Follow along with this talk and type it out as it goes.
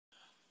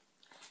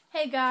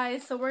Hey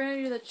guys, so we're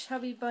gonna do the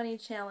Chubby Bunny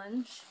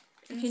Challenge.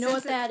 If you know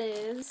what that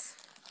is,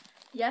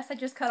 yes, I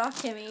just cut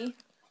off Kimmy.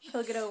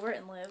 She'll get over it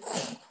and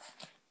live.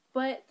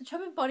 But the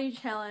Chubby Bunny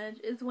Challenge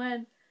is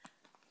when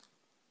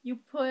you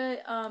put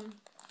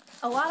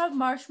a lot of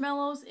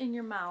marshmallows in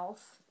your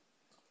mouth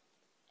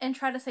and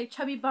try to say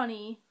Chubby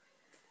Bunny.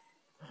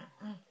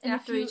 And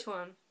after each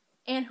one.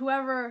 And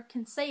whoever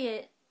can say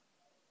it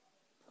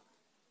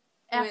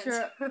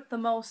after the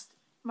most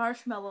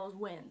marshmallows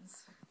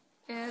wins.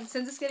 And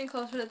since it's getting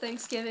closer to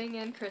Thanksgiving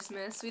and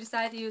Christmas, we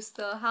decided to use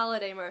the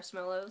holiday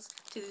marshmallows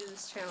to do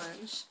this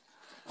challenge.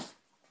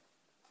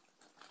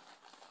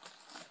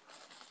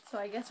 So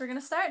I guess we're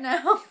gonna start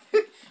now.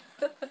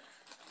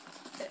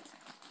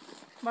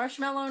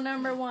 Marshmallow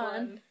number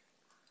one.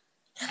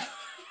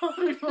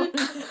 Chubby Bunny.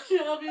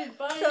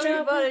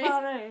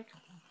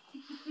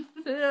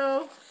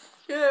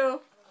 Two.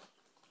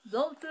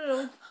 Don't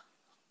do.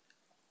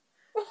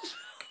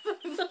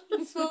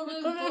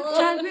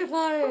 Chubby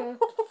Bunny.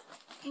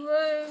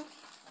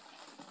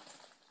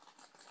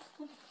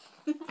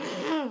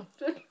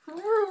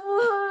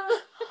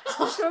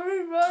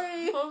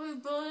 Chubby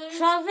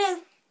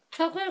Bunny.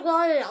 Chubby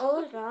Bunny.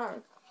 Oh my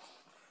god.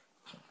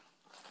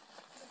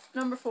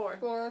 Number four.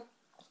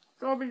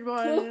 Chubby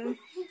Bunny.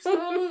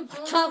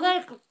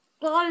 Chubby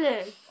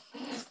Bunny.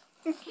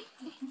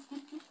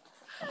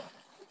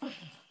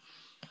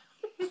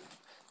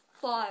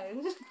 Five.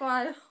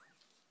 Chubby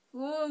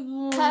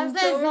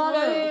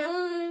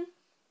Bunny.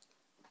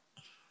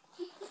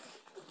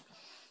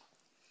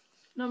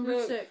 Number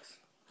six.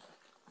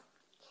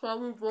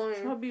 Chubby Bunny.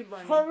 Chubby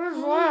Bunny.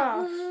 Chubby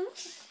Bunny.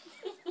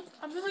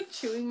 I'm just like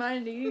chewing mine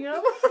and eating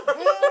them.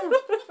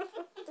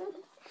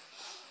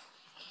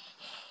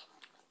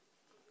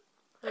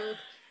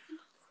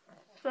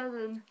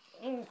 Seven.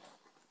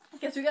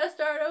 Guess we gotta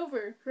start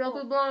over.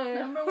 Chubby Bunny.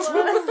 Number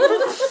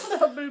one.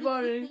 Chubby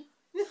Bunny.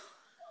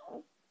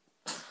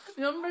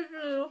 Number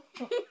two.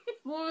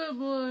 Chubby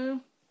Bunny.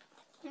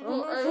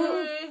 Number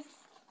three.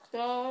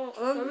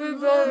 Chubby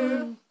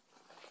Bunny.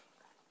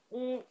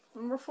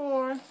 Number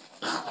four.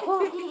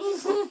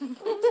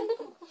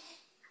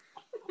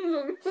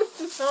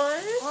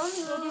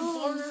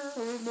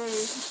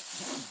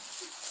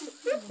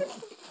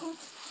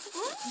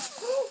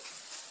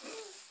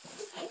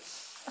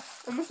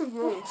 I'm missing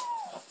blue.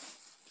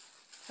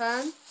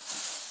 10.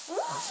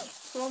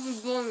 Chubby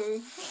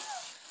Bunny.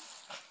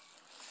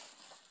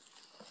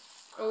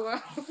 Oh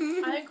wow.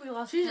 I think we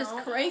lost. She's just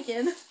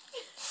cranking.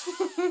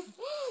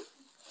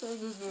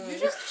 Chubby Bunny. You're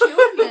just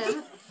chewing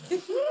them.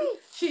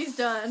 She's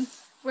done.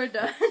 We're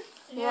done.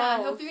 Yeah, I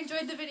Wow. hope you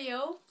enjoyed the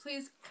video.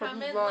 Please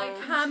comment, Wow.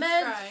 like,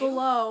 Comment subscribe.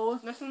 below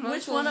Nothing which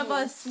much one of more.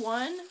 us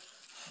won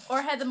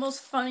or had the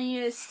most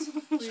funniest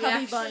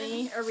Chubby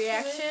Bunny or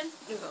reaction.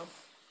 You go.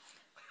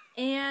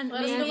 And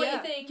Let us know maybe what you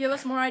think. give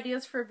us more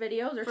ideas for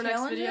videos or For next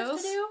challenges videos?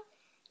 to do.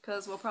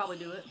 Because we'll probably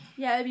do it.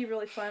 Yeah, it'd be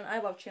really fun. I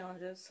love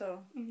challenges,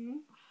 so.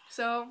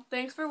 So,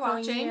 thanks for So,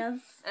 watching. yes.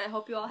 And I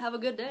hope you all have a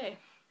good day.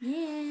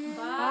 Yeah.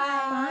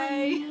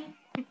 Bye.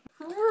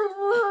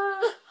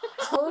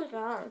 Oh my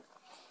god.